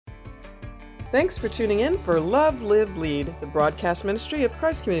Thanks for tuning in for Love, Live, Lead, the broadcast ministry of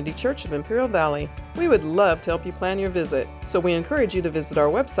Christ Community Church of Imperial Valley. We would love to help you plan your visit, so we encourage you to visit our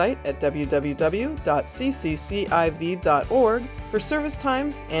website at www.cccIV.org for service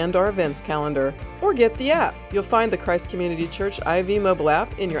times and our events calendar. Or get the app. You'll find the Christ Community Church IV mobile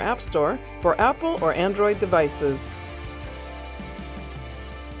app in your app store for Apple or Android devices.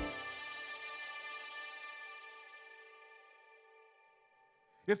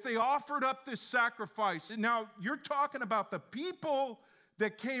 If they offered up this sacrifice, and now you're talking about the people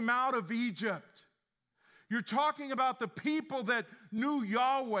that came out of Egypt. You're talking about the people that knew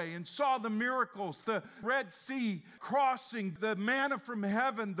Yahweh and saw the miracles, the Red Sea crossing, the manna from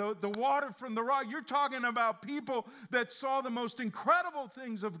heaven, the water from the rock. You're talking about people that saw the most incredible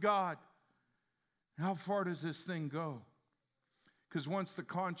things of God. How far does this thing go? Because once the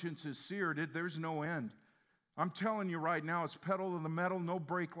conscience is seared, there's no end. I'm telling you right now, it's pedal to the metal, no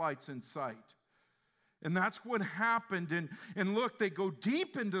brake lights in sight. And that's what happened. And look, they go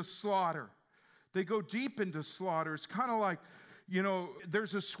deep into slaughter. They go deep into slaughter. It's kind of like,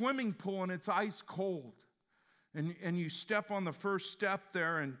 there's a swimming pool and it's ice cold. And you step on the first step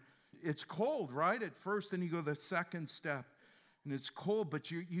there and it's cold, right? At first, then you go the second step and it's cold,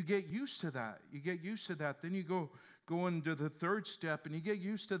 but you get used to that. You get used to that. Then you go into the third step and you get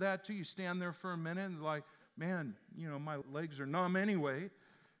used to that too. You stand there for a minute and like, man, my legs are numb anyway,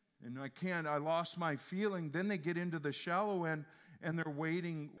 and I lost my feeling. Then they get into the shallow end, and they're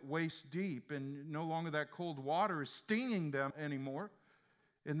wading waist deep, and no longer that cold water is stinging them anymore.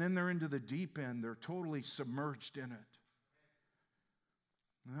 And then they're into the deep end. They're totally submerged in it.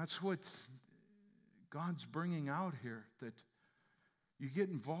 And that's what God's bringing out here, that you get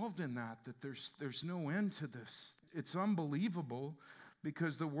involved in that there's no end to this. It's unbelievable,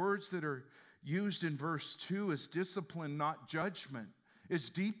 because the words that are used in verse 2 is discipline, not judgment. As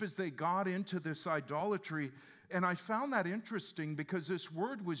deep as they got into this idolatry, and I found that interesting because this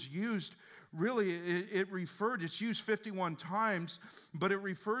word was used, really, it's used 51 times, but it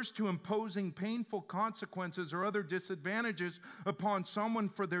refers to imposing painful consequences or other disadvantages upon someone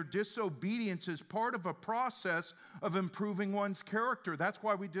for their disobedience as part of a process of improving one's character. That's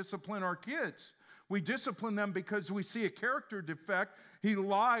why we discipline our kids. We discipline them because we see a character defect. He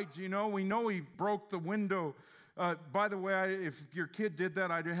lied, we know he broke the window. By the way, if your kid did that,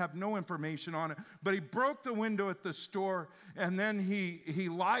 I have no information on it. But he broke the window at the store, and then he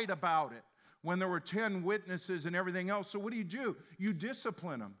lied about it when there were 10 witnesses and everything else. So what do? You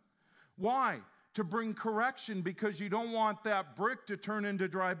discipline him. Why? To bring correction, because you don't want that brick to turn into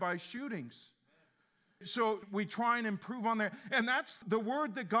drive-by shootings. So we try and improve on that. And that's the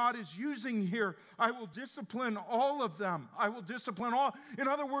word that God is using here. I will discipline all of them. I will discipline all. In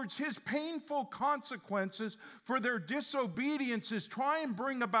other words, his painful consequences for their disobedience is try and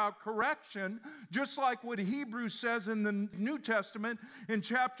bring about correction, just like what Hebrews says in the New Testament in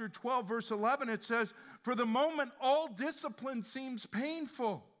chapter 12, verse 11. It says, for the moment, all discipline seems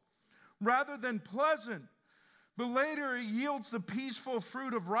painful rather than pleasant. But later it yields the peaceful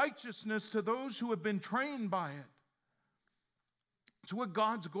fruit of righteousness to those who have been trained by it. It's what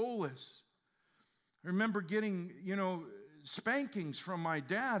God's goal is. I remember getting, spankings from my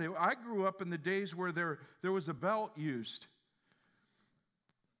dad. I grew up in the days where there was a belt used.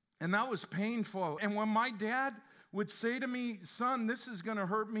 And that was painful. And when my dad would say to me, son, this is going to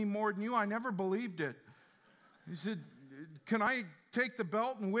hurt me more than you, I never believed it. He said, can I take the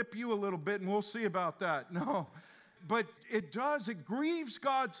belt and whip you a little bit and we'll see about that? No. But it grieves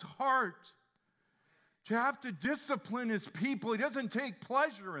God's heart to have to discipline his people. He doesn't take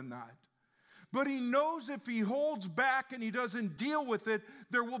pleasure in that. But he knows if he holds back and he doesn't deal with it,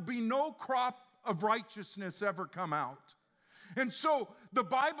 there will be no crop of righteousness ever come out. And so the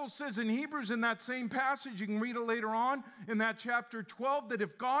Bible says in Hebrews, in that same passage, you can read it later on in that chapter 12, that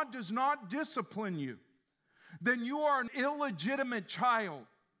if God does not discipline you, then you are an illegitimate child.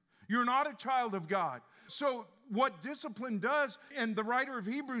 You're not a child of God. So what discipline does, and the writer of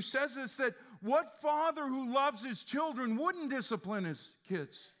Hebrews says this, that what father who loves his children wouldn't discipline his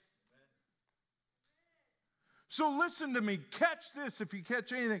kids? So listen to me, catch this if you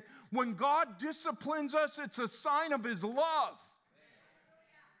catch anything. When God disciplines us, it's a sign of his love.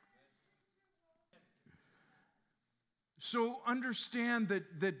 So understand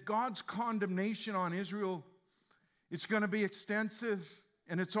that God's condemnation on Israel, it's going to be extensive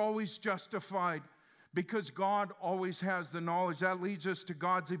and it's always justified because God always has the knowledge. That leads us to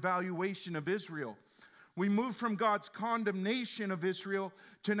God's evaluation of Israel. We move from God's condemnation of Israel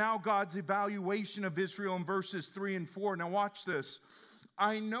to now God's evaluation of Israel in verses 3 and 4. Now watch this.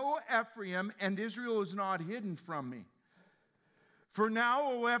 I know Ephraim, and Israel is not hidden from me. For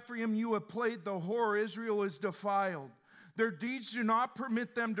now, O Ephraim, you have played the whore. Israel is defiled. Their deeds do not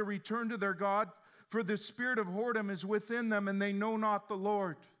permit them to return to their God, for the spirit of whoredom is within them, and they know not the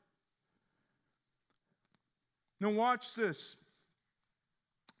Lord. Now watch this.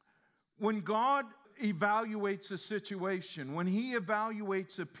 When God evaluates a situation, when He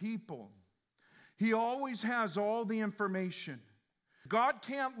evaluates a people, He always has all the information. God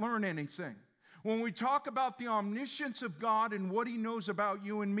can't learn anything. When we talk about the omniscience of God and what He knows about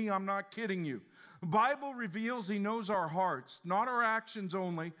you and me, I'm not kidding you. The Bible reveals He knows our hearts, not our actions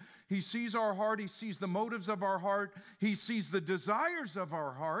only. He sees our heart. He sees the motives of our heart. He sees the desires of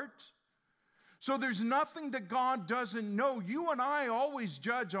our heart. So there's nothing that God doesn't know. You and I always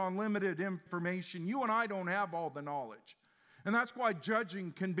judge on limited information. You and I don't have all the knowledge. And that's why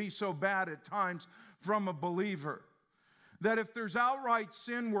judging can be so bad at times from a believer. That if there's outright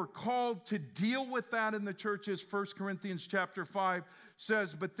sin, we're called to deal with that in the churches. 1 Corinthians chapter 5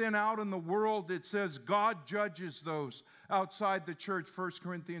 says, but then out in the world it says God judges those outside the church. 1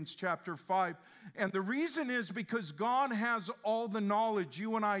 Corinthians chapter 5. And the reason is because God has all the knowledge.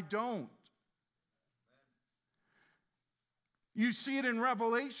 You and I don't. You see it in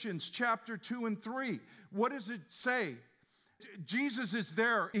Revelations chapter 2 and 3. What does it say? Jesus is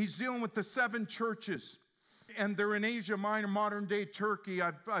there. He's dealing with the 7 churches. And they're in Asia Minor, modern day Turkey.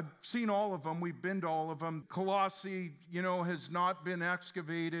 I've seen all of them. We've been to all of them. Colossae, has not been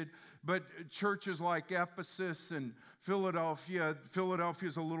excavated. But churches like Ephesus and Philadelphia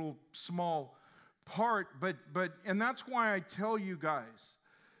is a little small part. And that's why I tell you guys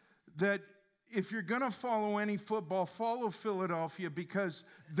that if you're going to follow any football, follow Philadelphia, because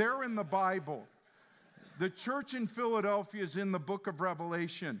they're in the Bible. The church in Philadelphia is in the book of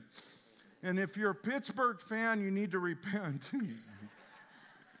Revelation. And if you're a Pittsburgh fan, you need to repent.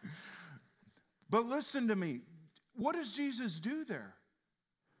 But listen to me. What does Jesus do there?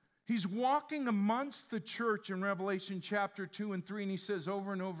 He's walking amongst the church in Revelation chapter 2 and 3, and He says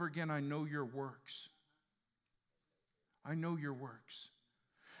over and over again, I know your works. I know your works.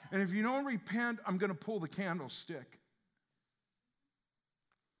 And if you don't repent, I'm going to pull the candlestick.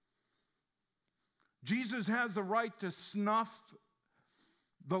 Jesus has the right to snuff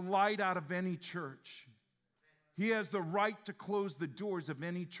the light out of any church. He has the right to close the doors of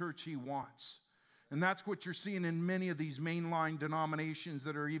any church He wants. And that's what you're seeing in many of these mainline denominations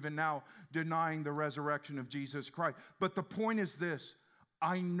that are even now denying the resurrection of Jesus Christ. But the point is this: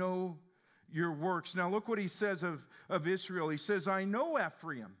 I know your works. Now look what He says of Israel. He says, I know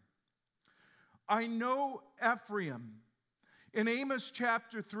Ephraim. I know Ephraim. In Amos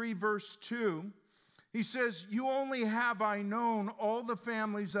chapter 3, verse 2, He says, you only have I known all the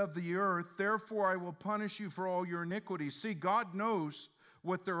families of the earth, therefore I will punish you for all your iniquities. See, God knows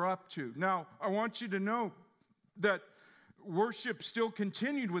what they're up to. Now, I want you to know that worship still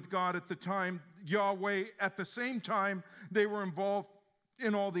continued with God at the time, Yahweh. At the same time, they were involved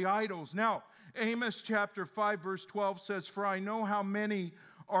in all the idols. Now, Amos chapter 5, verse 12 says, for I know how many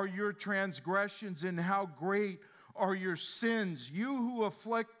are your transgressions and how great are your sins, you who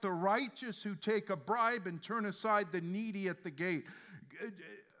afflict the righteous, who take a bribe and turn aside the needy at the gate.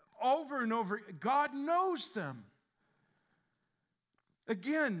 Over and over, God knows them.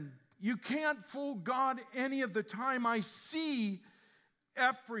 Again, you can't fool God any of the time. I see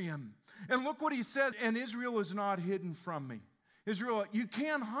Ephraim. And look what He says, and Israel is not hidden from me. Israel, you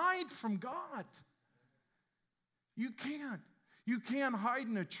can't hide from God. You can't. You can't hide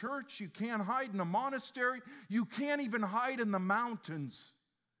in a church. You can't hide in a monastery. You can't even hide in the mountains.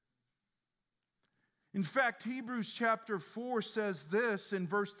 In fact, Hebrews chapter 4 says this in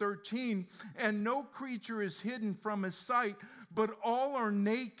verse 13, and no creature is hidden from His sight, but all are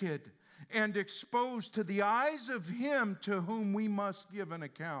naked and exposed to the eyes of Him to whom we must give an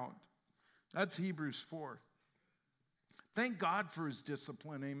account. That's Hebrews 4. Thank God for His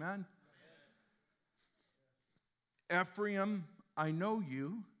discipline, amen? Ephraim, I know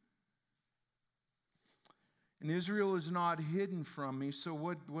you, and Israel is not hidden from me. So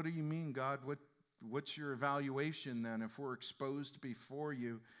what do you mean, God? What's your evaluation then if we're exposed before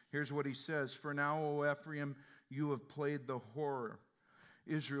you? Here's what He says, for now, O Ephraim, you have played the whore.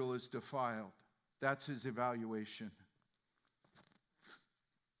 Israel is defiled. That's His evaluation.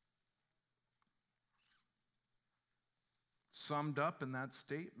 Summed up in that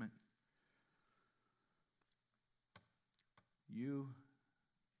statement. You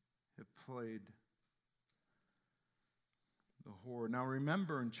have played the whore. Now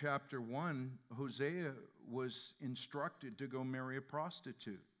remember, in chapter 1, Hosea was instructed to go marry a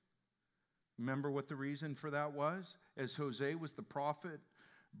prostitute. Remember what the reason for that was? As Hosea was the prophet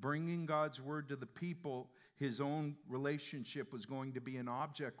bringing God's word to the people, his own relationship was going to be an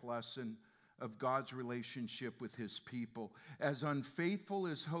object lesson of God's relationship with his people. As unfaithful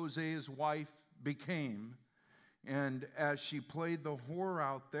as Hosea's wife became, and as she played the whore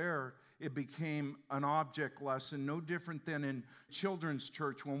out there, it became an object lesson, no different than in children's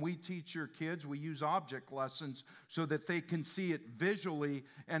church. When we teach your kids, we use object lessons so that they can see it visually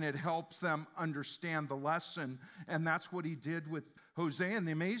and it helps them understand the lesson. And that's what he did with Hosea. And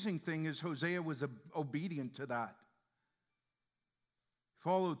the amazing thing is Hosea was obedient to that.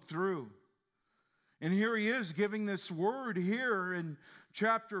 Followed through. And here he is giving this word here in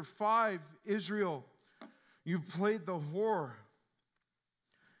chapter 5, Israel, you've played the whore.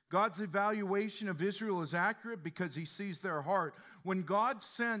 God's evaluation of Israel is accurate because he sees their heart. When God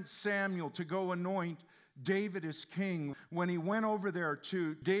sent Samuel to go anoint David as king, when he went over there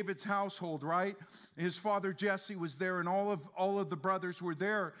to David's household, right? His father Jesse was there and all of the brothers were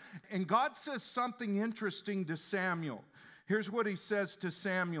there. And God says something interesting to Samuel. Here's what he says to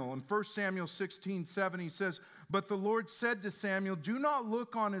Samuel. In 1 Samuel 16:7, he says, "But the Lord said to Samuel, do not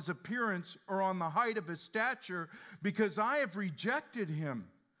look on his appearance or on the height of his stature, because I have rejected him.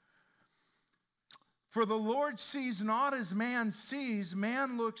 For the Lord sees not as man sees.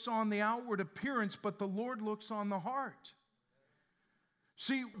 Man looks on the outward appearance, but the Lord looks on the heart."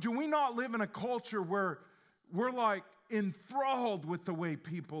 See, do we not live in a culture where we're like enthralled with the way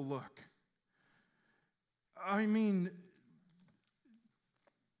people look? I mean,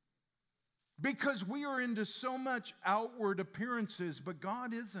 because we are into so much outward appearances, but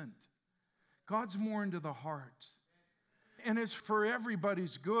God isn't. God's more into the heart. And it's for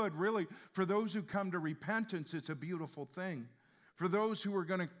everybody's good, really. For those who come to repentance, it's a beautiful thing. For those who are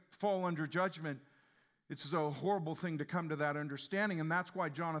going to fall under judgment, it's a horrible thing to come to that understanding. And that's why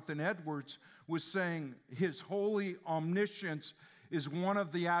Jonathan Edwards was saying his holy omniscience is one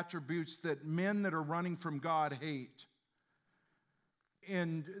of the attributes that men that are running from God hate.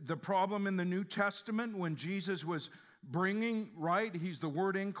 And the problem in the New Testament, when Jesus was bringing, right, he's the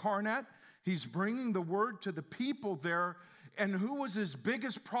Word incarnate, he's bringing the Word to the people there. And who was his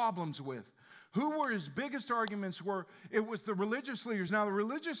biggest problems with? Who were his biggest arguments were? It was the religious leaders. Now, the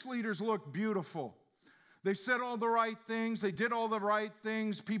religious leaders looked beautiful. They said all the right things. They did all the right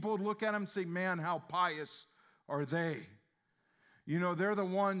things. People would look at them and say, man, how pious are they? You know, they're the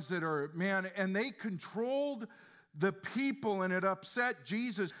ones that are, man, and they controlled the people, and it upset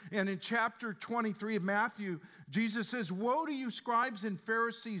Jesus. And in chapter 23 of Matthew, Jesus says, "Woe to you, scribes and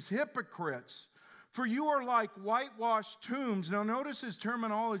Pharisees, hypocrites, for you are like whitewashed tombs." Now notice his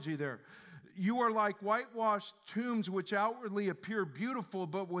terminology there. "You are like whitewashed tombs which outwardly appear beautiful,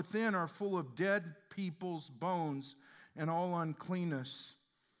 but within are full of dead people's bones and all uncleanness."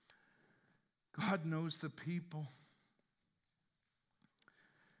 God knows the people.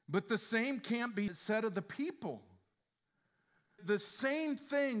 But the same can't be said of the people. The same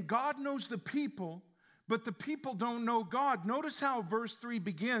thing, God knows the people, but the people don't know God. Notice how verse 3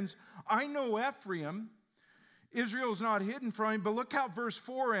 begins. "I know Ephraim, Israel is not hidden from him," but look how verse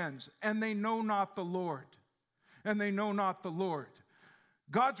 4 ends. "And they know not the Lord." And they know not the Lord.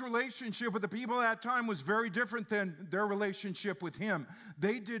 God's relationship with the people at that time was very different than their relationship with him.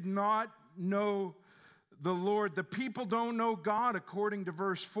 They did not know the Lord. The people don't know God, according to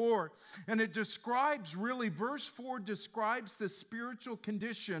verse 4. And it describes, really, verse 4 describes the spiritual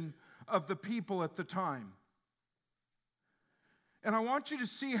condition of the people at the time. And I want you to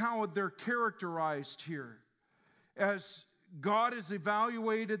see how they're characterized here. As God has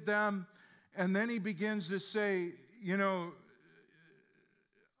evaluated them, and then he begins to say, you know,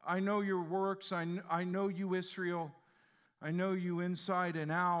 "I know your works. I know you, Israel. I know you inside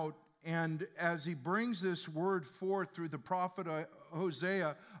and out." And as he brings this word forth through the prophet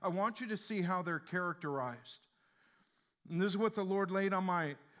Hosea, I want you to see how they're characterized. And this is what the Lord laid on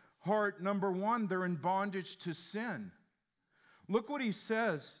my heart. Number one, they're in bondage to sin. Look what he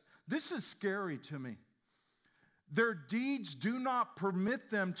says. This is scary to me. Their deeds do not permit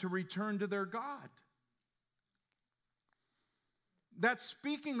them to return to their God. That's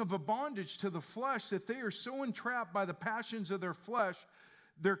speaking of a bondage to the flesh, that they are so entrapped by the passions of their flesh,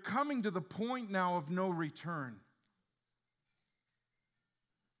 they're coming to the point now of no return.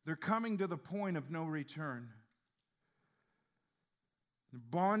 They're coming to the point of no return.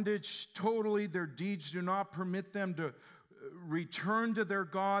 Bondage totally, their deeds do not permit them to return to their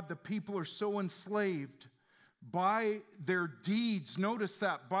God. The people are so enslaved by their deeds. Notice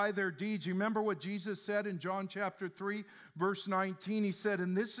that, by their deeds. You remember what Jesus said in John chapter 3, verse 19? He said,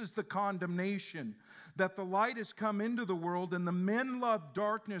 "And this is the condemnation, that the light has come into the world, and the men loved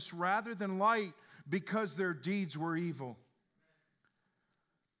darkness rather than light, because their deeds were evil."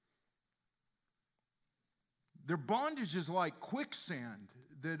 Their bondage is like quicksand.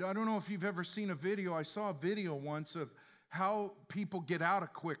 That I don't know if you've ever seen a video. I saw a video once of how people get out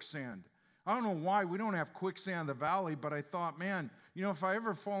of quicksand. I don't know why we don't have quicksand in the valley, but I thought, man, you know, if I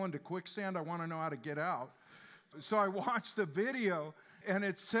ever fall into quicksand, I want to know how to get out. So I watched the video, and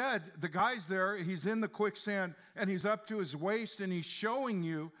it said the guy's there, he's in the quicksand, and he's up to his waist, and he's showing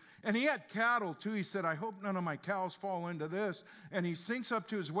you, and he had cattle too. He said, I hope none of my cows fall into this. And he sinks up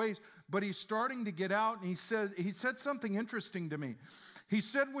to his waist, but he's starting to get out, and he said something interesting to me. He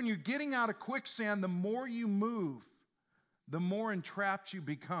said, when you're getting out of quicksand, the more you move, the more entrapped you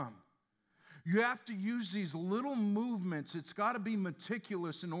become. You have to use these little movements. It's got to be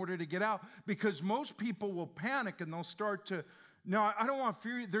meticulous in order to get out, because most people will panic and they'll start to, no, I don't want to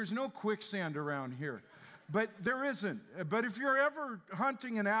fear you. There's no quicksand around here, but there isn't. But if you're ever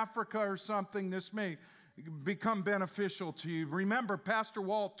hunting in Africa or something, this may become beneficial to you. Remember, Pastor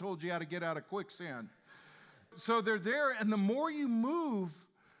Walt told you how to get out of quicksand. So they're there, and the more you move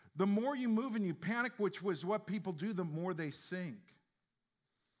and you panic, which was what people do, the more they sink.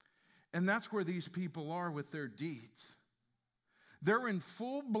 And that's where these people are with their deeds. They're in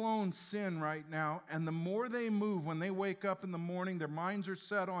full-blown sin right now, and the more they move, when they wake up in the morning, their minds are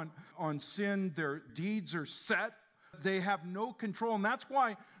set on sin, their deeds are set, they have no control. And that's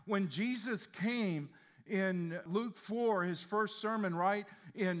why when Jesus came in Luke 4, his first sermon, right,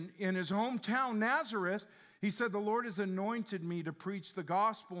 in his hometown, Nazareth, he said, the Lord has anointed me to preach the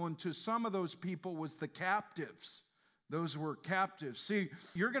gospel, and to some of those people was the captives. Those were captives. See,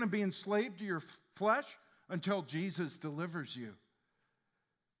 you're going to be enslaved to your flesh until Jesus delivers you.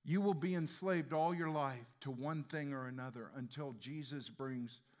 You will be enslaved all your life to one thing or another until Jesus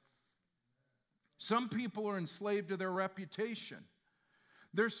brings. Some people are enslaved to their reputation.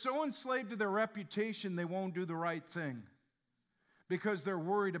 They're so enslaved to their reputation, they won't do the right thing because they're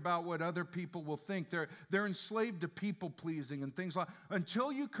worried about what other people will think. They're enslaved to people-pleasing and things like that.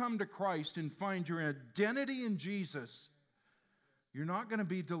 Until you come to Christ and find your identity in Jesus, you're not going to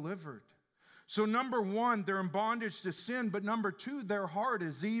be delivered. So number one, they're in bondage to sin, but number two, their heart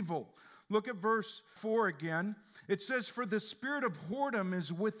is evil. Look at verse 4 again. It says, for the spirit of whoredom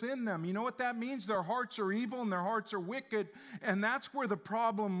is within them. You know what that means? Their hearts are evil and their hearts are wicked, and that's where the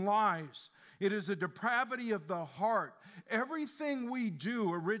problem lies. It is a depravity of the heart. Everything we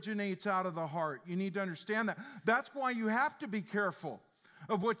do originates out of the heart. You need to understand that. That's why you have to be careful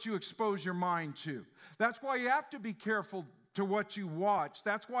of what you expose your mind to. That's why you have to be careful to what you watch.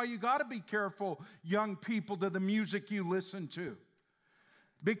 That's why you got to be careful, young people, to the music you listen to.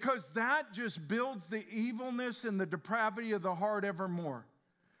 Because that just builds the evilness and the depravity of the heart evermore.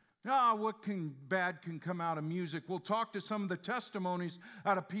 What bad can come out of music? We'll talk to some of the testimonies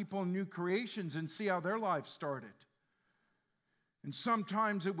out of people in new creations and see how their lives started. And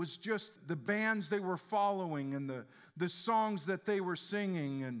sometimes it was just the bands they were following and the songs that they were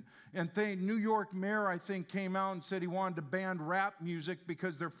singing. New York mayor, I think, came out and said he wanted to ban rap music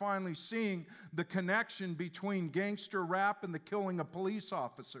because they're finally seeing the connection between gangster rap and the killing of police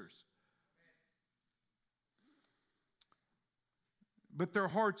officers. But their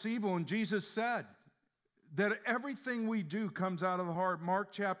heart's evil, and Jesus said that everything we do comes out of the heart.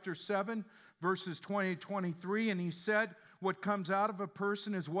 Mark chapter 7, verses 20 to 23, and he said, what comes out of a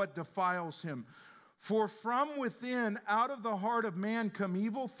person is what defiles him. For from within, out of the heart of man come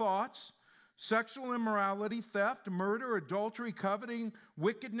evil thoughts, sexual immorality, theft, murder, adultery, coveting,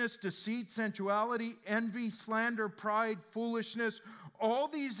 wickedness, deceit, sensuality, envy, slander, pride, foolishness. All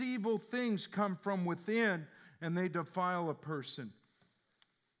these evil things come from within, and they defile a person.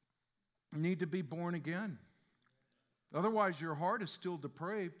 You need to be born again. Otherwise, your heart is still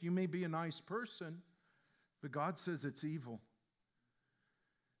depraved. You may be a nice person, but God says it's evil.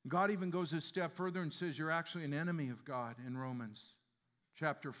 God even goes a step further and says you're actually an enemy of God in Romans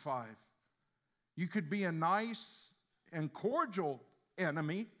chapter 5. You could be a nice and cordial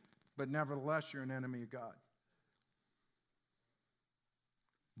enemy, but nevertheless you're an enemy of God.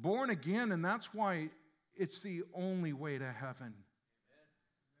 Born again, and that's why it's the only way to heaven.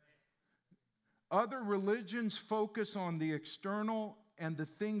 Other religions focus on the external and the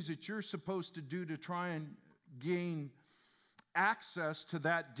things that you're supposed to do to try and gain access to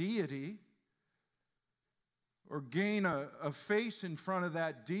that deity or gain a face in front of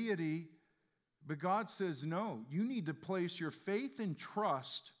that deity. But God says, no, you need to place your faith and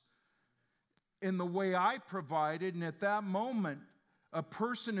trust in the way I provided. And at that moment, a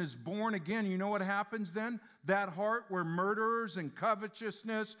person is born again. You know what happens then? That heart where murderers and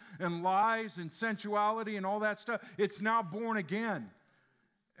covetousness and lies and sensuality and all that stuff, it's now born again.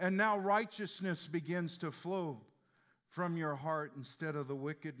 And now righteousness begins to flow from your heart instead of the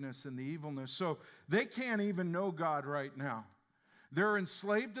wickedness and the evilness. So they can't even know God right now. They're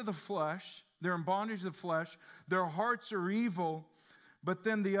enslaved to the flesh. They're in bondage to the flesh. Their hearts are evil. But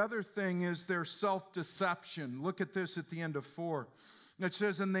then the other thing is their self-deception. Look at this at the end of 4. It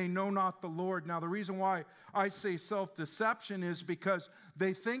says, and they know not the Lord. Now, the reason why I say self-deception is because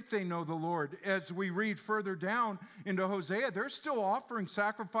they think they know the Lord. As we read further down into Hosea, they're still offering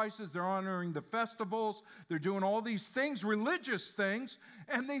sacrifices. They're honoring the festivals. They're doing all these things, religious things,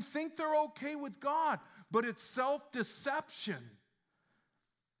 and they think they're okay with God. But it's self-deception.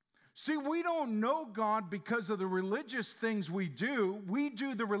 See, we don't know God because of the religious things we do. We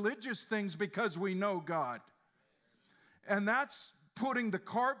do the religious things because we know God. And that's putting the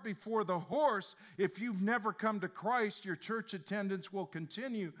cart before the horse. If you've never come to Christ, your church attendance will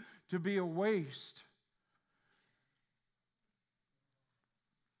continue to be a waste.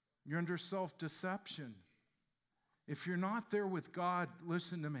 You're under self-deception. If you're not there with God,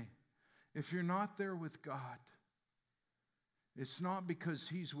 listen to me. If you're not there with God, it's not because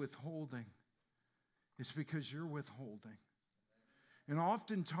He's withholding. It's because you're withholding. And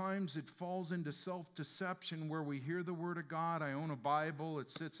oftentimes it falls into self-deception where we hear the Word of God. I own a Bible. It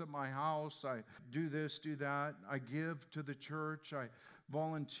sits at my house. I do this, do that. I give to the church. I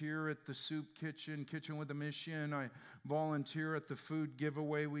volunteer at the soup kitchen with a mission. I volunteer at the food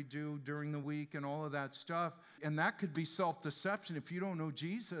giveaway we do during the week and all of that stuff. And that could be self-deception if you don't know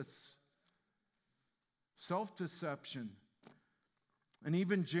Jesus. Self-deception. And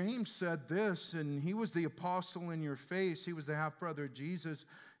even James said this, and he was the apostle in your face. He was the half-brother of Jesus.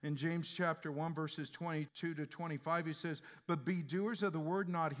 In James chapter 1, verses 22 to 25, he says, but be doers of the word,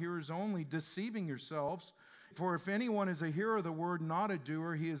 not hearers only, deceiving yourselves. For if anyone is a hearer of the word, not a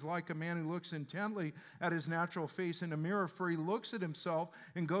doer, he is like a man who looks intently at his natural face in a mirror. For he looks at himself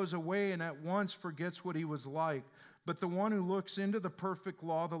and goes away and at once forgets what he was like. But the one who looks into the perfect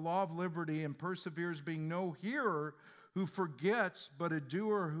law, the law of liberty, and perseveres, being no hearer who forgets, but a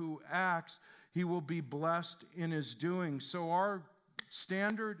doer who acts, he will be blessed in his doing. So our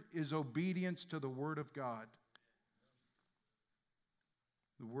standard is obedience to the Word of God.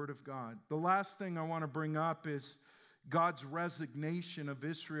 The Word of God. The last thing I want to bring up is God's resignation of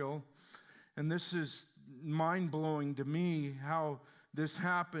Israel. And this is mind-blowing to me how this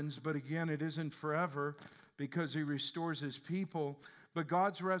happens. But again, it isn't forever because He restores His people. But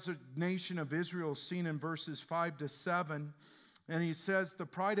God's resignation of Israel is seen in verses 5 to 7. And He says, the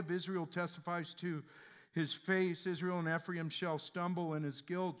pride of Israel testifies to His face. Israel and Ephraim shall stumble in His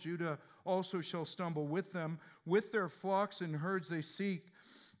guilt. Judah also shall stumble with them. With their flocks and herds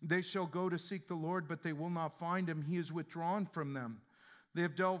they shall go to seek the Lord, but they will not find Him. He is withdrawn from them. They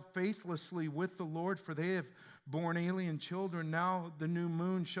have dealt faithlessly with the Lord, for they have borne alien children. Now the new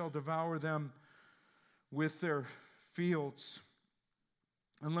moon shall devour them with their fields.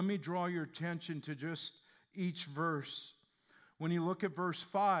 And let me draw your attention to just each verse. When you look at verse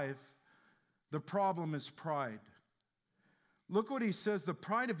 5, the problem is pride. Look what he says, the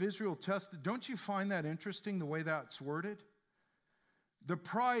pride of Israel tested. Don't you find that interesting, the way that's worded? The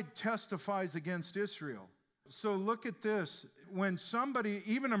pride testifies against Israel. So look at this. When somebody,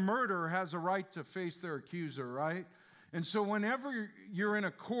 even a murderer, has a right to face their accuser, right? And so whenever you're in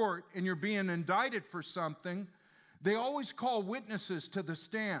a court and you're being indicted for something, they always call witnesses to the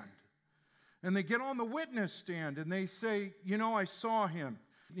stand. And they get on the witness stand and they say, you know, I saw him.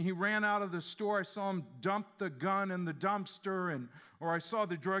 He ran out of the store. I saw him dump the gun in the dumpster, or I saw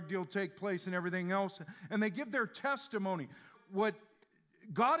the drug deal take place and everything else. And they give their testimony. What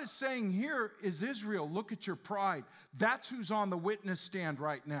God is saying here is, Israel, look at your pride. That's who's on the witness stand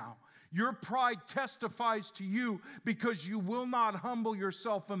right now. Your pride testifies to you because you will not humble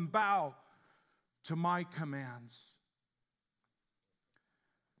yourself and bow to my commands.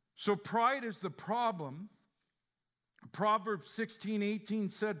 So pride is the problem. Proverbs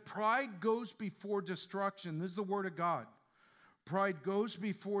 16:18 said, pride goes before destruction. This is the word of God. Pride goes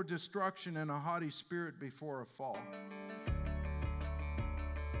before destruction and a haughty spirit before a fall.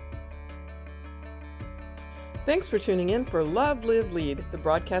 Thanks for tuning in for Love, Live, Lead, the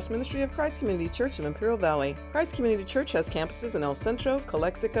broadcast ministry of Christ Community Church of Imperial Valley. Christ Community Church has campuses in El Centro,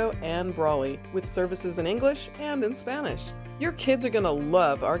 Calexico, and Brawley, with services in English and in Spanish. Your kids are going to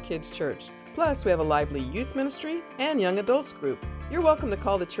love our kids' church. Plus, we have a lively youth ministry and young adults group. You're welcome to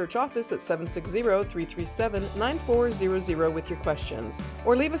call the church office at 760-337-9400 with your questions,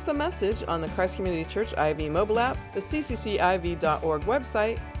 or leave us a message on the Christ Community Church IV mobile app, the ccciv.org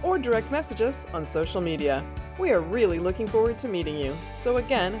website, or direct message us on social media. We are really looking forward to meeting you. So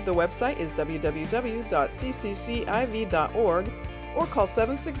again, the website is www.cccIV.org, or call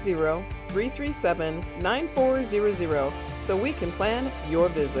 760-337-9400 so we can plan your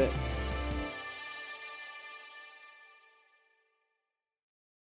visit.